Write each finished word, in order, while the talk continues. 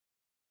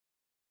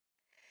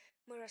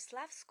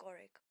Miroslav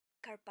Skoryk,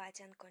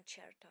 Carpathian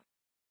Concerto.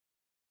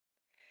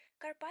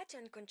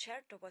 Carpathian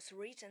Concerto was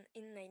written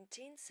in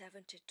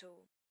 1972.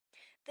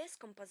 This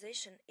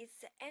composition is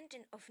the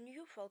ending of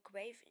new folk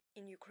wave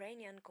in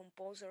Ukrainian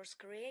composers'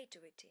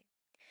 creativity.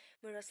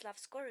 Miroslav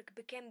Skoryk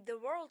became the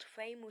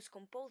world-famous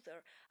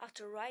composer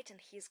after writing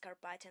his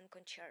Carpathian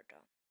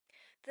Concerto.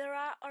 There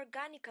are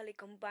organically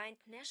combined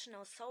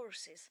national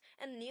sources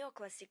and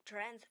neoclassic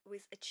trends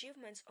with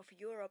achievements of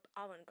Europe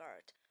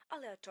avant-garde,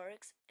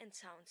 Aleatorics and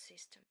sound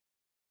system.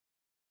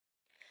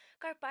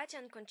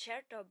 Carpathian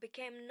Concerto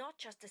became not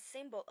just a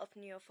symbol of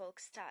neo-folk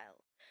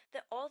style.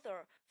 The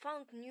author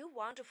found new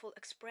wonderful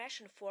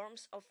expression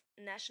forms of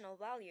national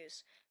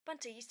values,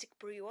 pantheistic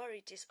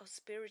priorities of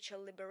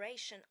spiritual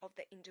liberation of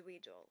the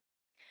individual.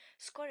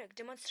 Skoryk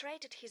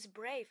demonstrated his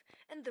brave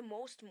and the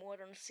most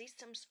modern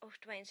systems of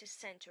 20th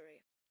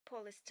century,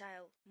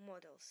 polystyle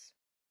models.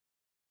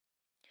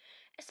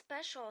 A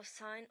special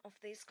sign of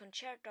this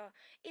concerto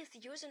is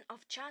using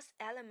of jazz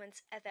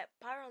elements as a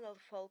parallel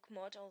folk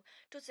model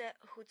to the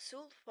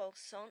Hutzul folk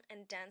song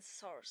and dance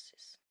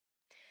sources.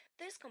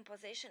 This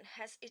composition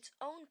has its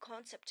own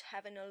concept,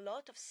 having a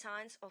lot of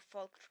signs of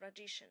folk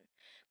tradition,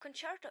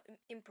 concerto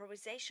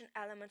improvisation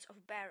elements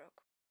of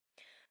Baroque.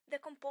 The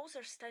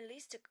composer's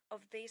stylistic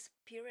of this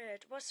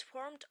period was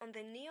formed on the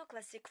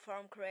neoclassic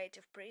form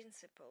creative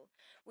principle,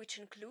 which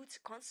includes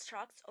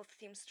constructs of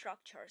theme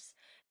structures,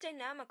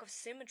 dynamic of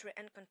symmetry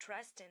and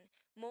contrasting,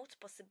 mode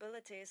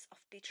possibilities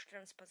of pitch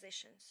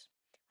transpositions,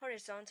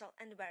 horizontal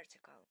and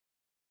vertical.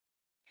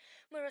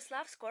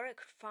 Miroslav Skoryk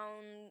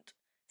found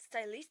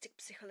stylistic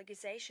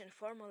psychologization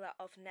formula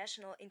of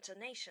national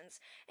intonations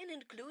and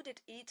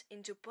included it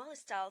into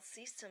polystyle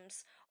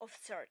systems of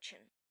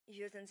searching,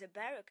 using the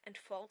Baroque and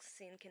folk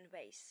thinking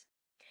ways.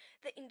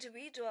 The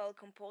individual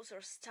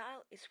composer's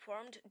style is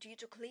formed due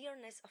to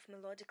clearness of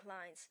melodic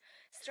lines,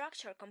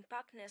 structure,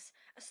 compactness,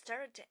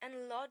 austerity,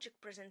 and logic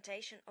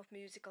presentation of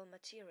musical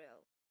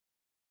material.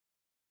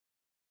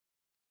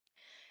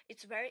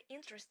 It's very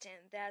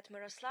interesting that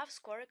Miroslav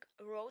Skoryk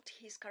wrote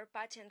his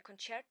Carpathian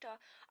Concerto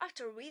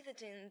after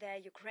visiting the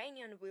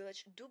Ukrainian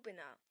village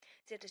Dubina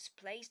that is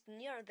placed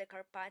near the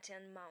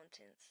Carpathian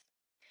Mountains.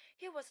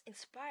 He was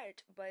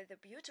inspired by the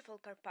beautiful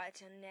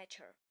Carpathian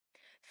nature.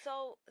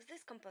 So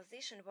this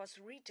composition was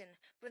written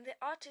when the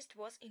artist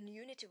was in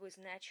unity with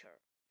nature.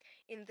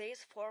 In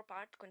this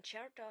four-part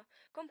concerto,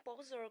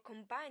 composer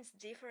combines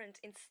different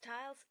in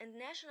styles and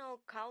national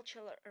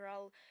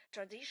cultural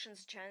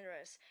traditions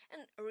genres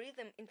and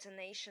rhythm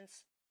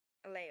intonations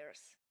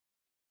layers.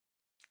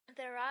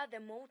 There are the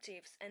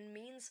motifs and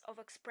means of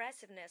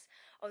expressiveness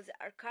of the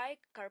archaic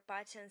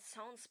Carpathian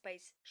sound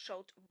space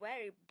showed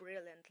very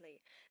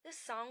brilliantly. The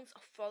sounds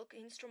of folk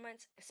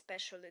instruments,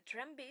 especially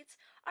drum beats,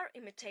 are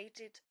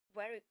imitated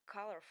very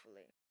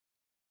colorfully.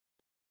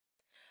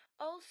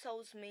 All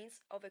those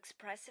means of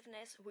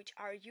expressiveness which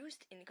are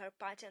used in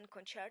Carpathian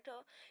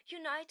Concerto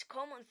unite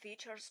common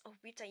features of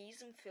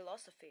Vitaism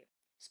philosophy: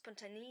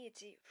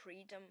 spontaneity,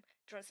 freedom,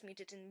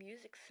 transmitted in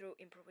music through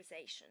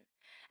improvisation,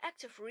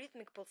 active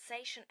rhythmic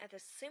pulsation as a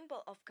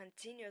symbol of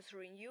continuous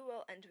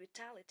renewal and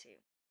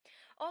vitality.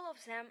 All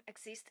of them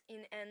exist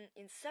in an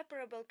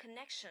inseparable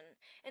connection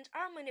and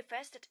are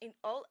manifested in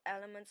all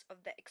elements of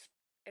the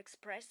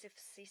expressive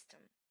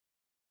system.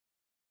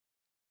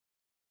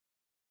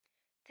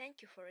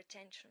 Thank you for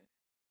attention.